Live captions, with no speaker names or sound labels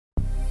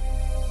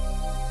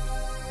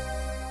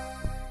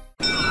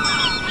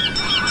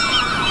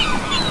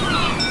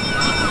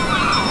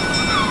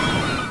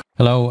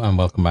Hello and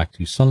welcome back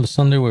to Sunless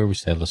Sunday, where we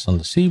sail the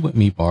Sunless Sea with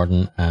me,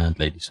 Bardon, and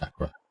Lady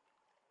Sakura.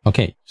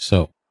 Okay,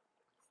 so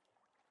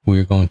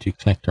we're going to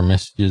collect our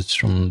messages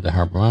from the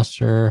Harbour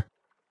Master.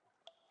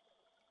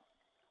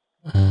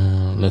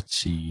 Let's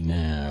see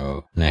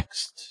now.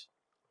 Next,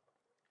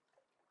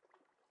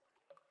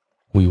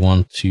 we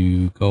want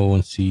to go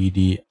and see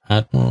the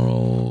Admiral.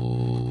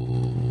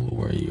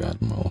 Where are you,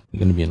 Admiral? You're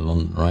going to be in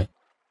London, right?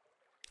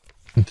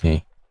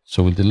 Okay,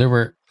 so we'll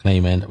deliver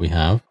claymen that we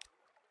have.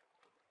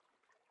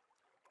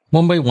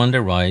 One by one they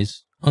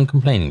rise,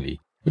 uncomplainingly,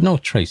 with no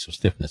trace of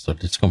stiffness or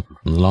discomfort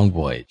from the long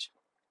voyage.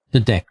 The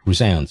deck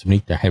resounds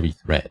beneath their heavy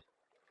tread.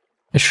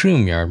 A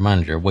shroom yard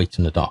manager waits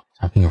on the dock,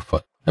 tapping her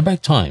foot.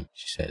 "About time,"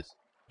 she says.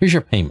 "Here's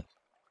your payment.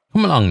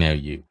 Come along now,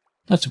 you.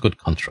 That's a good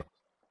construct."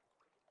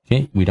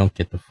 Okay, we don't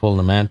get the full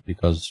amount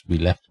because we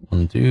left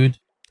one dude.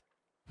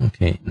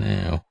 Okay,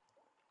 now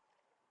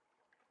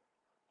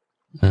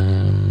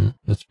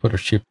let's put our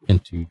ship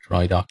into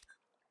dry dock.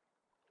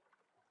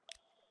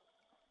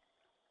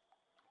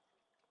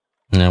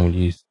 Now we'll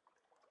use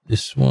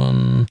this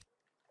one.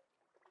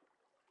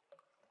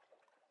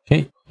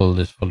 Okay, all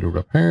this fully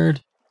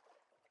repaired.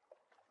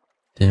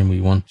 Then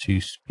we want to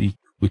speak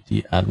with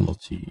the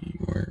Admiralty.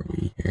 Where are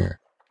we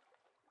here?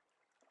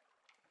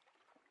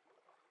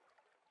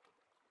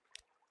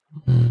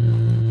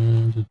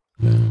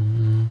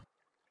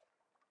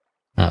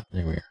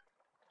 There we are.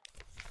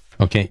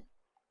 Okay,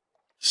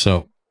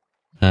 so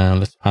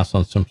let's pass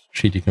on some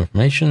strategic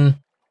information.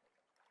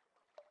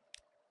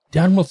 The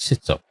Admiral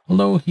sits up,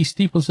 although he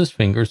steeples his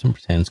fingers and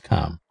pretends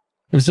calm.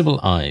 Visible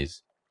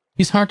eyes.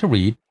 He's hard to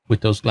read with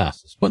those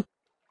glasses, but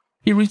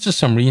he reads the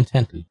summary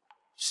intently.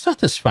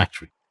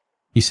 "Satisfactory,"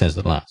 he says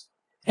at last.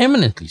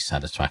 "Eminently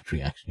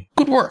satisfactory, actually.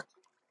 Good work.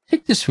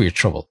 Take this for your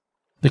trouble.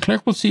 The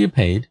clerk will see you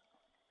paid."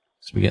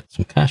 So we get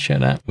some cash out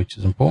of that, which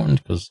is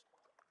important because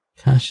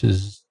cash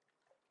is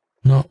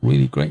not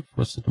really great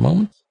for us at the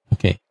moment.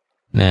 Okay,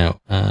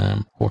 now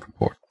port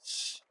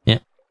reports. Yeah,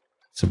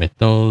 submit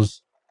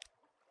those.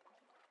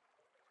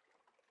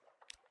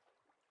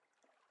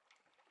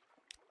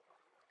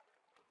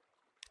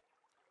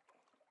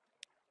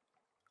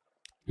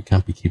 We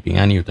can't be keeping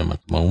any of them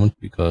at the moment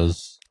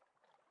because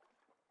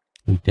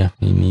we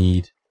definitely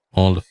need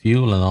all the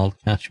fuel and all the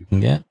cash we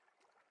can get.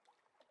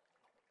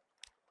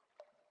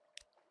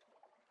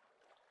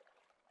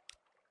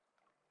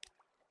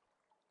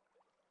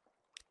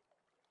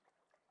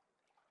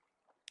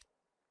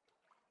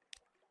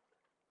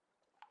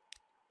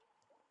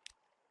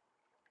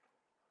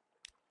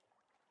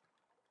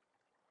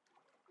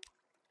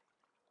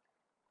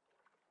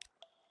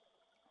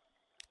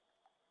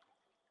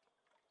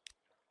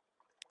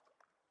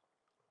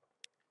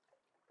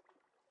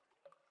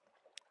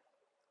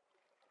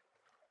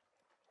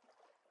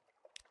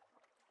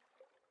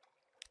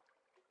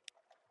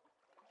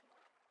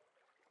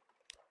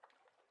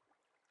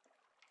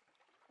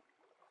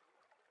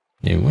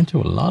 Yeah, we went to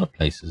a lot of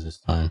places this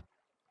time.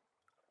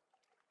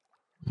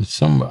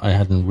 Some I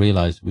hadn't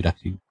realized we'd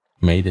actually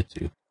made it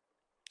to.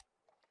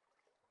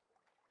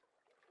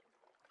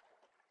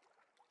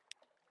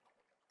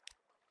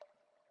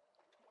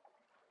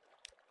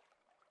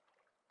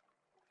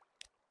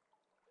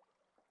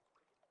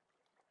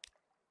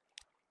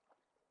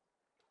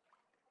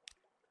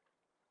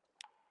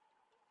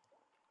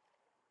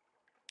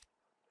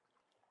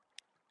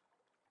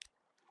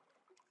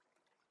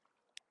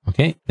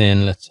 Okay,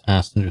 then let's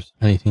ask if there's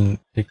anything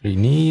particularly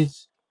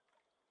needs.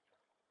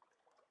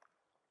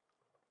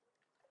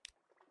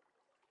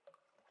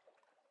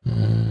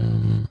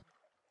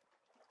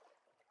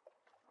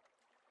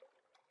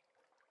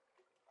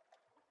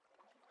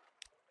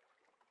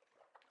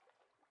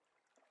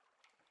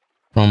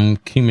 From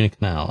Cumina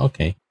Canal.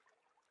 Okay,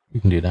 we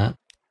can do that.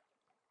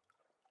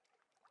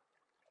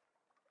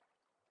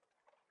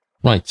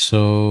 Right,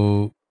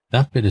 so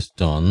that bit is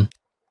done.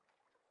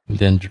 We'll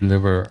then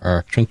deliver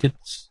our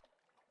trinkets.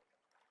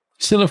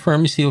 Still a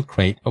firmly sealed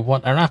crate of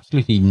what are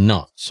absolutely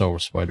not sour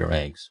spider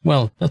eggs.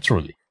 Well, that's a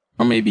relief.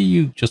 Or maybe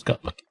you just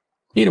got lucky.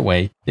 Either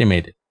way, they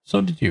made it.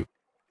 So did you.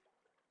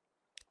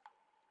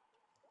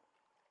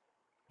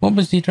 What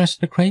was the address of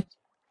the crate?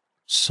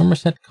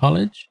 Somerset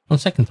College? On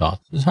second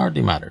thought, this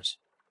hardly matters.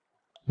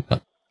 We've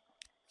got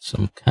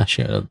some cash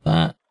out of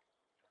that.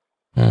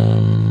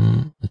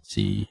 Let's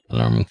see.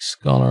 Alarming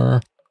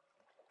Scholar.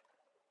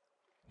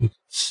 We could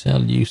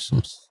sell you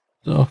some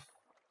stuff.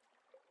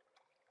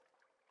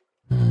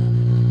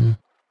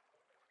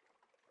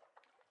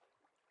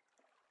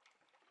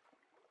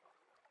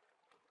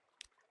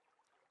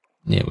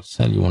 Yeah, we'll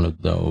sell you one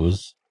of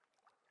those.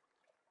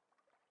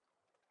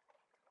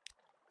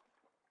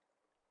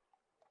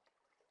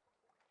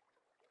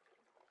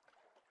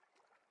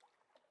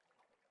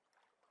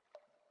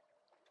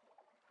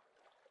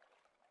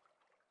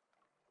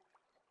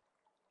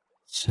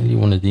 Sell you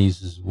one of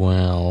these as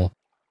well.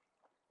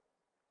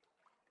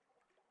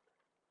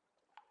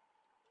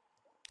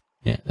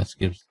 Yeah, that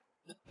gives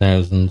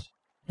 1,000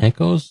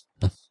 echoes.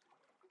 That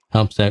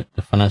helps out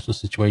the financial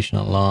situation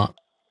a lot.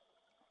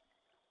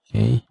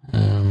 Okay.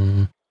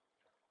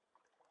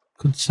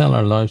 Could sell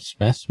our live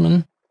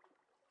specimen.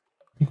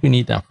 I think we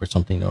need that for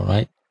something though,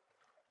 right?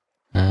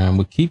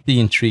 We'll keep the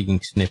intriguing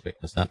snippet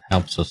because that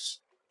helps us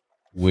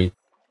with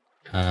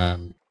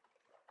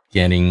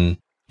getting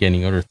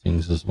other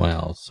things as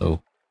well.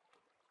 So,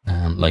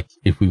 like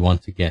if we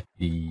want to get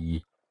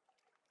the,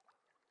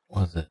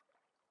 what is it?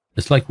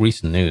 It's like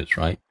recent news,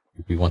 right?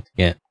 If we want to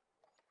get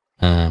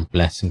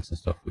blessings and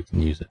stuff, we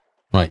can use it.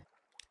 Right.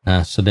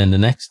 So then the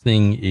next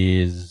thing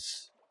is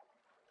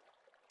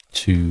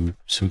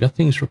so we got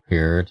things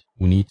repaired.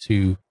 We need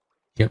to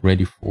get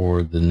ready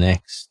for the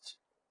next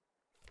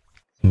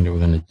thing that we're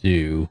going to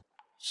do.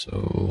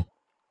 So,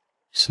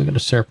 still got a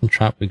serpent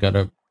trap. We got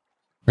a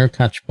rare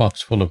catch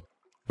box full of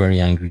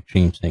very angry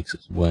dream snakes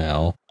as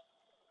well.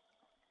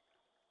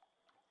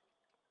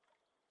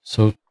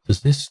 So,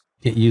 does this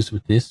get used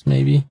with this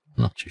maybe?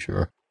 I'm not too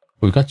sure.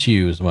 But we've got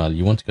you as well.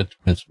 You want to get the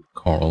principal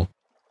coral.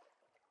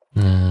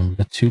 We've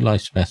got 2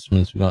 live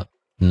specimens. We've got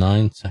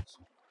 9 sacks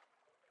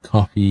of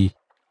coffee.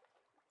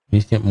 We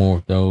need to get more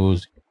of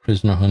those.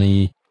 Prisoner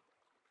honey.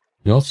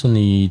 We also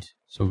need,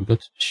 so we go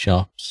to the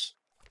shops.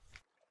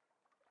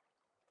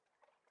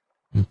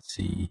 Let's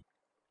see.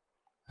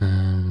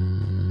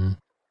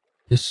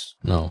 This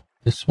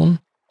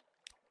one.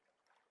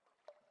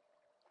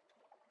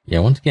 Yeah,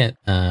 I want to get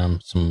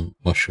some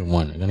mushroom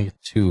wine. I'm gonna get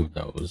 2 of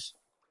those.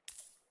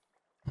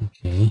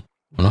 Okay.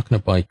 I'm not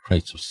gonna buy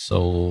crates of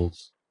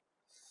souls.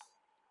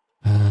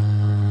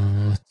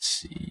 Let's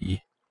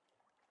see.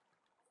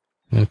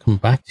 I'm gonna come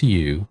back to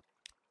you.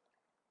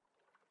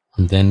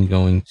 I'm then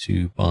going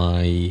to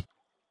buy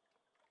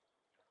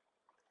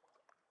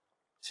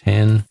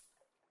 10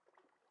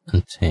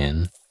 and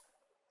 10.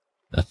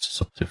 That's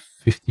just up to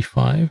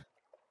 55,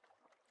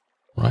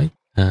 right?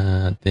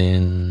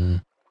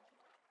 Then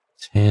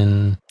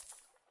 10,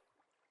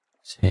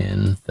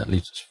 10. That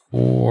leaves us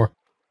 4.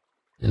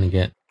 Then I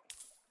get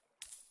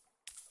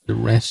the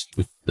rest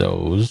with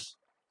those.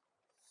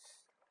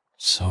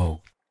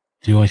 So,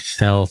 do I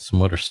sell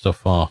some other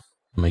stuff off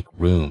to make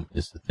room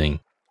is the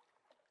thing.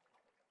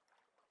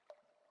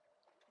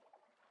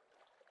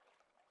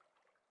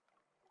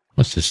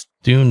 What's this?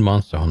 Dune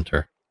Monster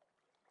Hunter.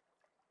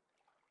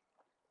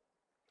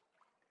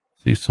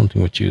 Do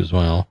something with you as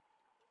well.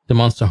 The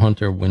Monster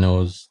Hunter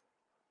winnows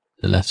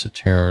the lesser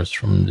terrors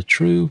from the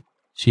true.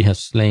 She has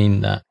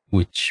slain that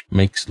which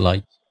makes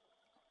light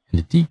in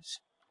the deeps,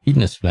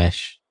 eaten its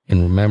flesh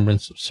in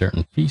remembrance of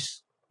certain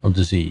feasts of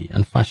the sea,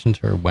 and fashioned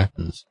her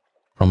weapons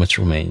from its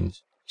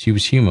remains. She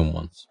was human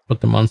once,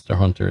 but the Monster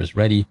Hunter is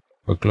ready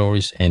for a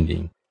glorious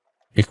ending.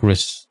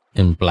 Icarus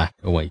in black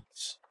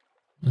awaits.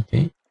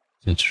 Okay,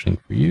 it's interesting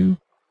for you.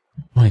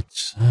 Right,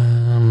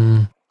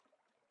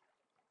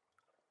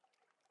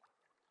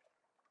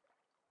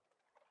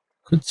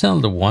 could sell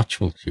the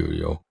watchful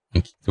curio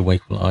and keep the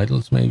wakeful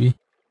idols, maybe.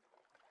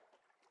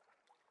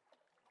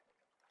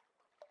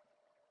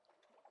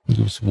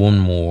 Give us 1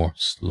 more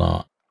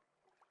slot.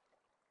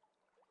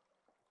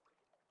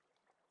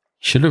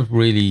 Should have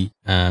really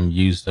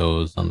used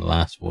those on the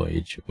last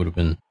voyage. It would have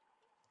been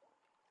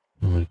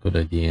a good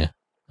idea.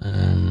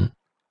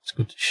 Let's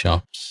go to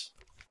shops.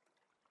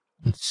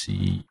 Let's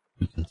see if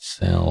we can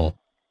sell.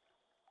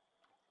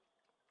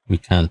 We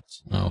can't,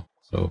 no.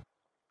 So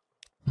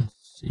let's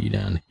see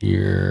down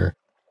here.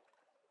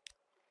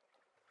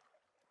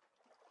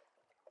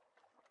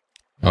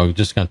 Oh, we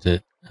just got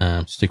to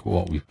stick with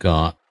what we've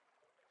got.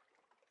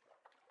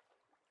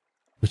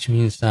 Which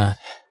means that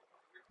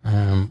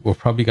we're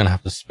probably going to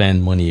have to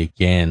spend money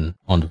again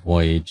on the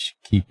voyage,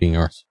 keeping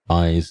our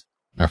supplies,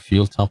 our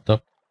fuel topped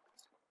up.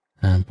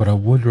 But I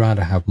would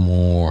rather have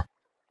more.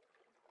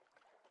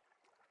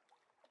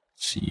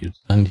 Let's see, is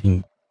there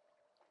anything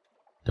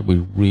that we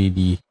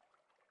really...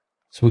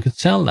 So we could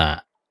sell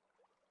that.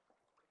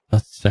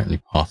 That's certainly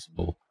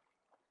possible.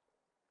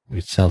 We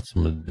could sell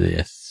some of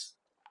this.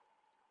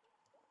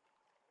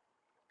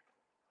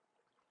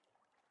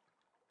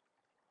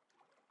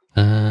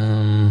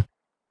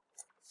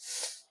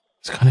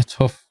 It's kind of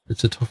tough.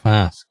 It's a tough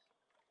ask.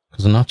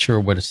 Because I'm not sure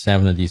whether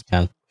 7 of these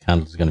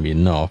candles is going to be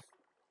enough.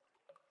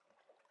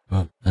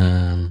 But,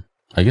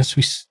 I guess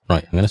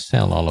right, I'm going to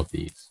sell all of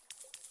these.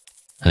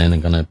 And then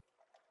I'm going to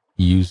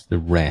use the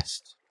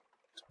rest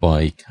to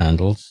buy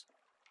candles.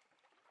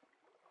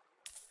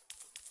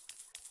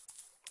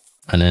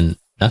 And then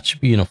that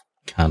should be enough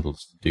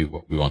candles to do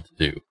what we want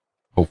to do.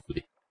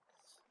 Hopefully.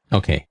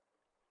 Okay.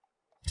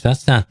 If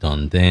that's that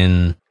done,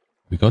 then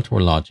we go to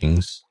our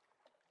lodgings.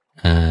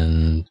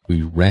 And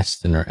we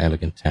rest in our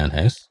elegant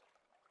townhouse.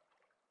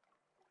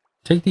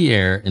 Take the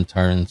air in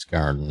Tyrant's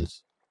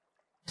Gardens.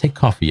 Take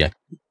coffee at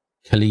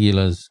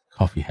Caligula's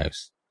coffee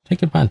house.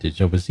 Take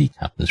advantage of a sea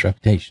captain's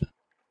reputation.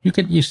 You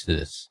get used to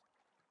this.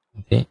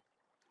 Okay.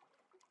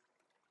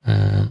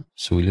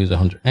 So we lose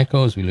 100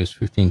 echoes. We lose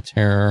 15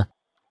 terror.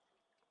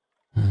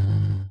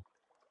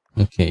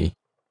 Okay.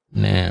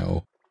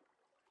 Now.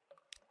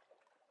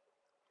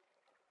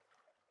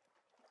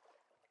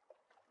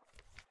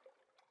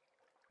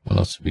 What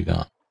else have we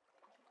got?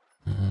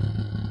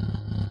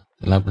 The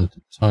Labyrinth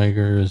of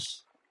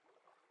Tigers.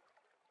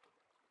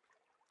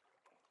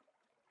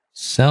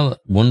 sell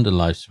one of the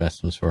live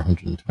specimens for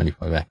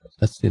 125 echoes.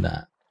 Let's do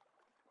that.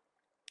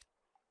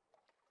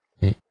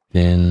 Okay.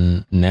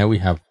 Then now we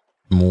have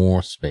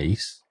more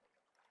space.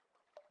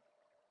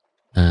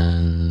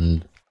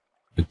 And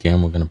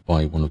again, we're going to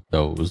buy one of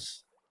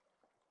those.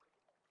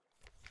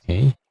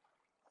 Okay.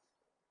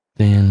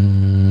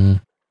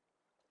 Then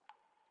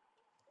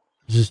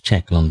just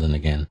check London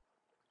again.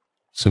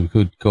 So we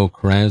could go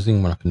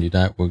carousing. We're not going to do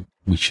that.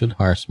 We should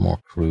hire some more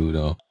crew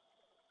though.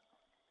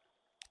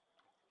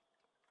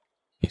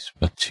 Okay, so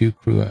we've got 2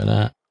 crew out of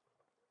that.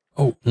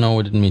 Oh, no,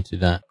 I didn't mean to do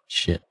that.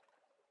 Shit.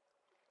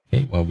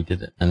 Okay, well, we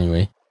did it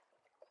anyway.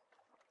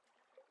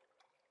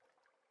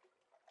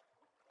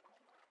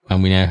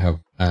 And we now have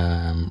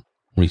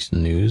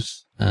recent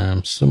news.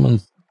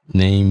 Someone's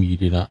name you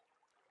do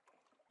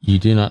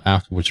not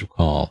afterwards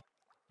recall.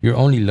 Your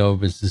only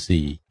love is the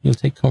sea. You'll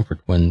take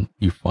comfort when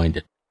you find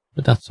it.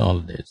 But that's all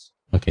it is.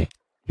 Okay,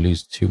 we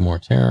lose 2 more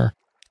terror.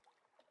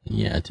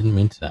 Yeah, I didn't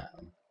mean to that.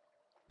 I'm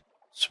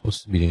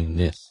supposed to be doing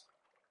this.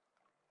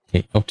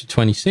 Okay, up to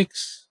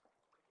 26.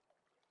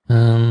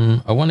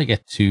 I want to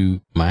get to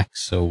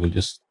max, so we'll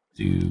just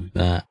do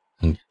that.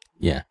 And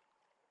yeah.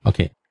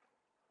 Okay.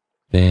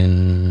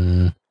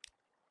 Then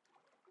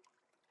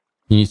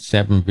you need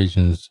 7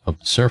 visions of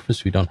the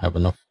surface. We don't have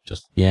enough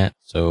just yet,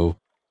 so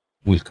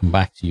we'll come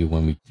back to you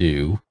when we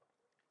do.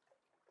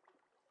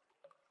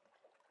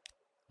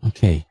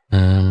 Okay.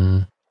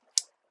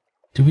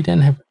 Do we then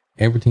have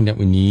everything that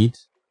we need?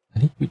 I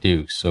think we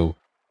do. So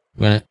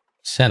we're going to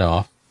set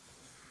off.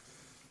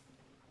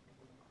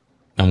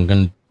 I'm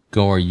going to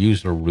go our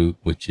usual route,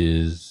 which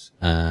is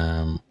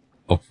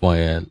up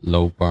via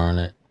Low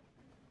Barnet.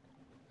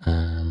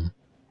 And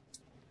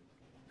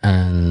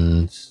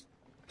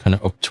kind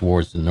of up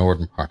towards the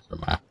northern part of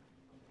the map.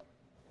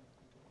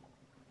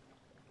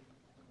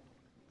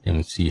 Then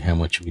we'll see how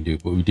much we do.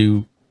 But we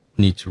do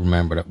need to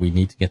remember that we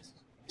need to get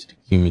to the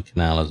Cumy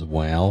Canal as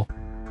well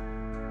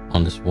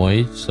on this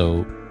voyage.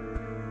 So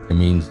it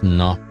means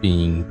not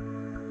being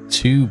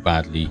too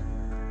badly,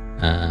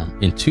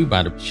 in too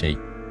bad of shape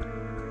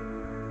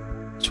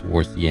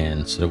towards the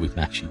end so that we can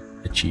actually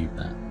achieve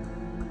that.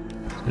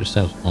 Let's get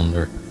ourselves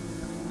under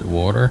the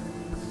water.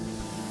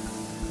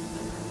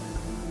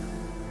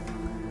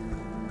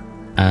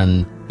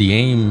 And the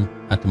aim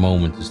at the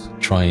moment is to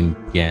try and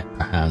get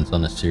our hands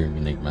on a Searing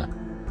Enigma.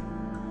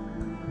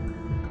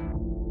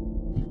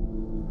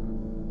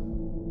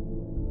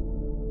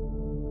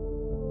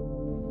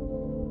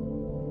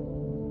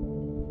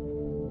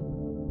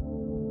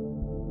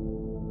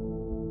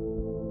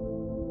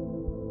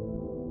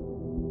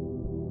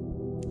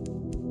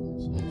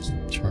 So let's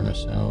turn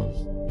ourselves.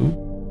 Ooh.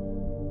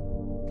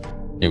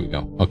 There we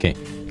go. Okay.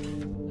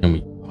 And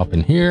we hop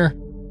in here.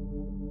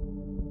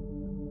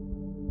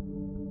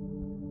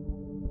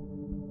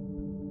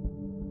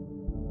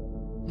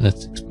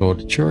 Let's explore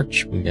the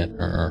church. We get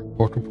our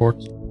court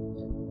reports.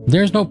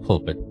 There's no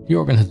pulpit. The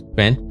organ has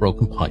bent,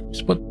 broken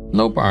pipes, but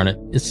Low Barnet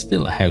is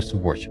still a house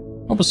of worship,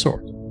 of a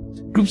sort.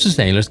 Groups of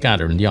sailors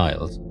gather in the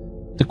aisles.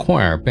 The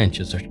choir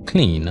benches are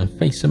clean and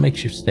face a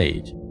makeshift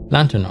stage.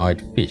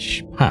 Lantern-eyed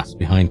fish pass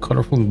behind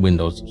colourful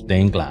windows of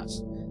stained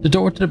glass. The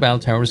door to the bell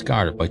tower is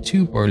guarded by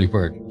 2 burly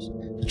vergers.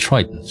 The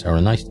tridents are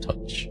a nice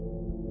touch.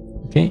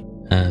 Okay,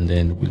 and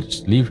then we'll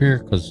just leave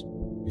here because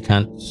we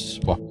can't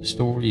swap the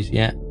stories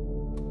yet.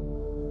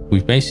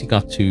 We've basically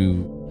got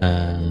to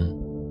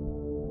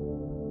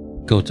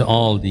go to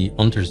all the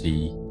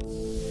undersea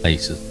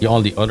places,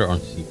 all the other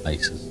undersea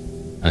places,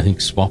 and I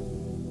think swap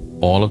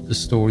all of the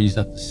stories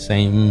in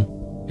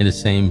the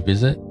same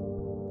visit.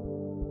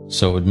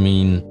 So it'd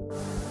mean,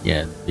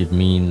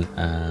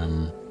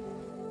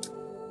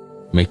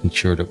 making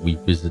sure that we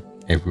visit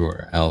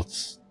everywhere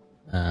else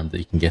that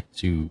you can get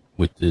to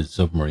with the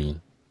submarine.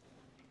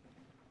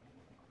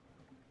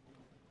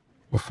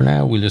 But for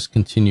now, we'll just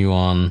continue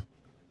on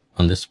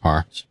this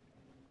part.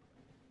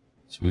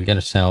 So we get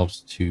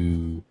ourselves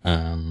to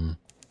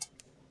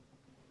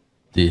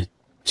the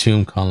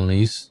tomb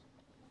colonies.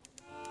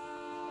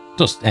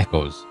 Dust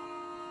echoes,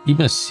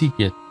 even a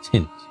sepia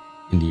tint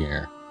in the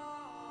air.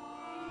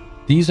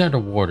 These are the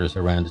waters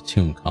around the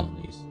tomb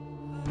colonies.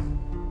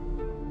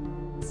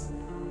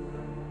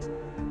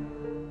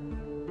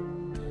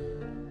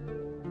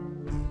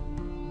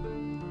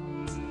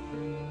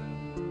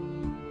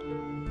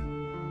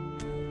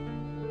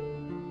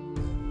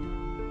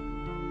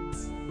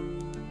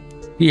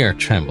 The air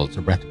trembles,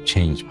 a breath of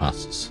change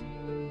passes.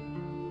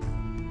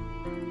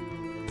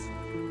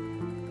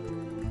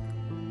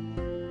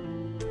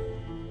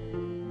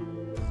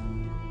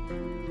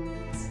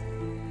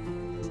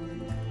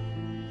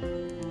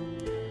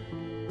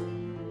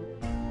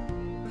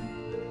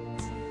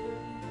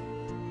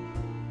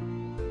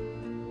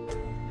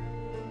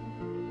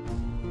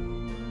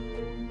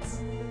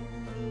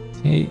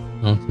 Okay,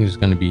 I don't think there's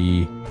going to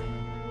be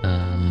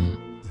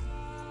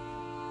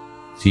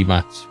sea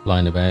bats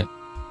flying about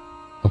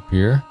up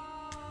here.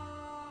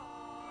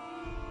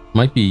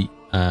 Might be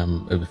a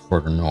bit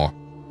further north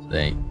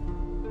today.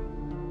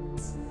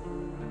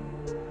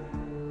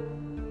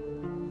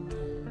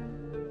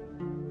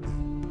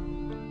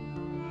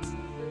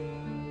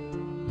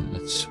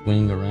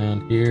 swing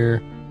around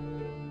here.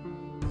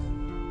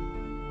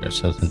 Get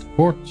ourselves into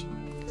port.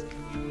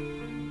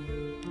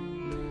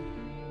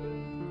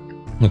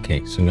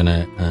 Okay, so I'm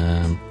gonna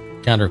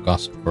gather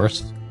gossip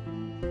first.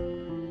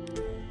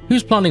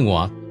 Who's planning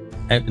what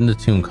out in the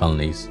tomb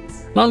colonies?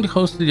 Along the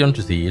coast of the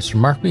undersea, it's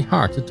remarkably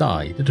hard to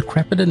die. The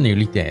decrepit and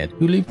nearly dead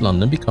who leave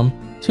London become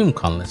tomb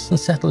colonists and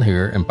settle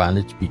here in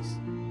bandaged peace.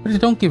 But they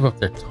don't give up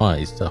their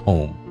ties to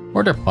home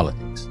or their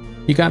politics.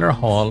 You gather a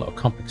haul of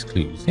complex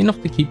clues,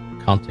 enough to keep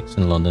contacts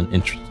in London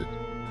interested.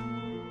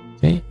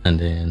 Okay, and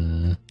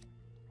then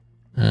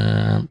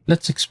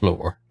let's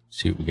explore,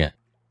 see what we get.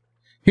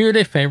 Here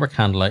they favour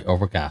candlelight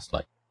over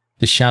gaslight.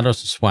 The shadows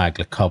swag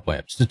like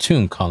cobwebs. The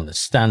tomb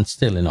colonists stand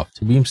still enough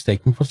to be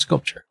mistaken for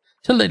sculpture,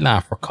 till they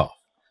laugh or cough.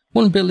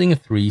 One building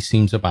of 3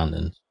 seems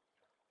abandoned.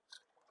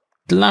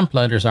 The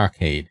Lamplighter's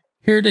Arcade.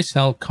 Here they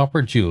sell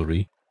copper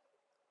jewellery,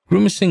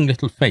 grimacing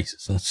little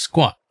faces and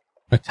squat,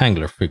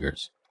 rectangular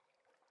figures.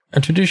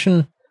 A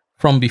tradition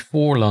from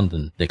before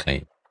London, they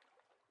claim.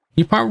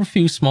 You part with a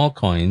few small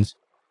coins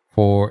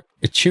for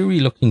a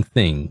cheery-looking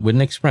thing with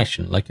an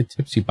expression like a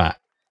tipsy bat.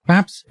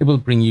 Perhaps it will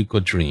bring you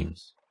good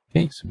dreams.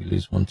 Okay, so we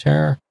lose 1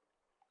 chair.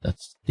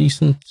 That's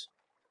decent.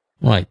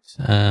 Right,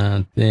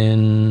 and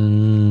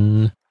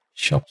then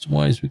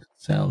shops-wise we could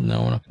sell.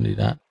 No, we're not going to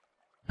do that.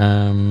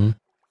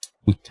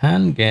 We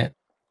can get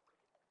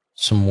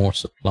some more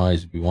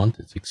supplies if we want.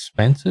 It's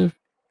expensive.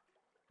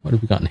 What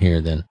have we got in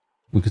here then?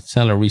 We could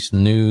sell our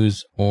recent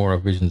news or our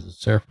visions of the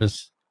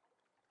surface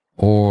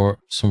or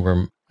some of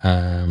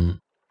our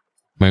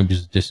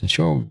members of distant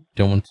shore. We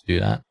don't want to do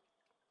that.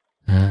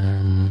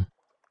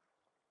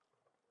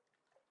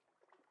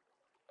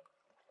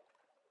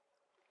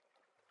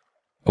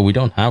 Oh, we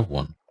don't have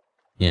one.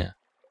 Yeah.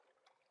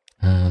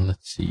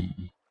 Let's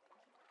see.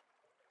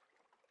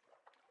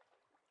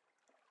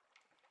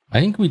 I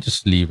think we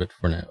just leave it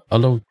for now.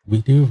 Although we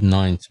do have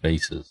 9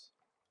 spaces.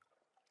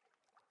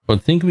 But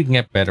I think we can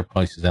get better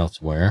prices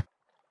elsewhere.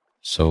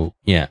 So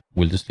yeah,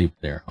 we'll just leave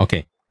it there.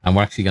 Okay. And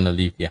we're actually going to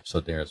leave the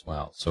episode there as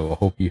well. So I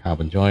hope you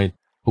have enjoyed.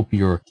 Hope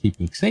you're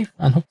keeping safe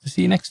and hope to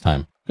see you next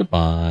time.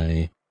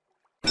 Goodbye.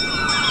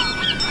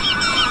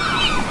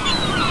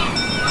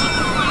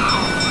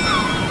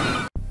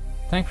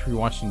 Thanks for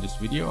watching this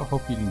video. I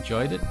hope you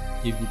enjoyed it.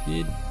 If you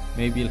did,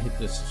 maybe you'll hit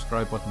the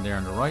subscribe button there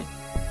on the right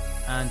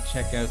and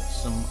check out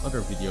some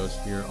other videos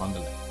here on the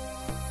left.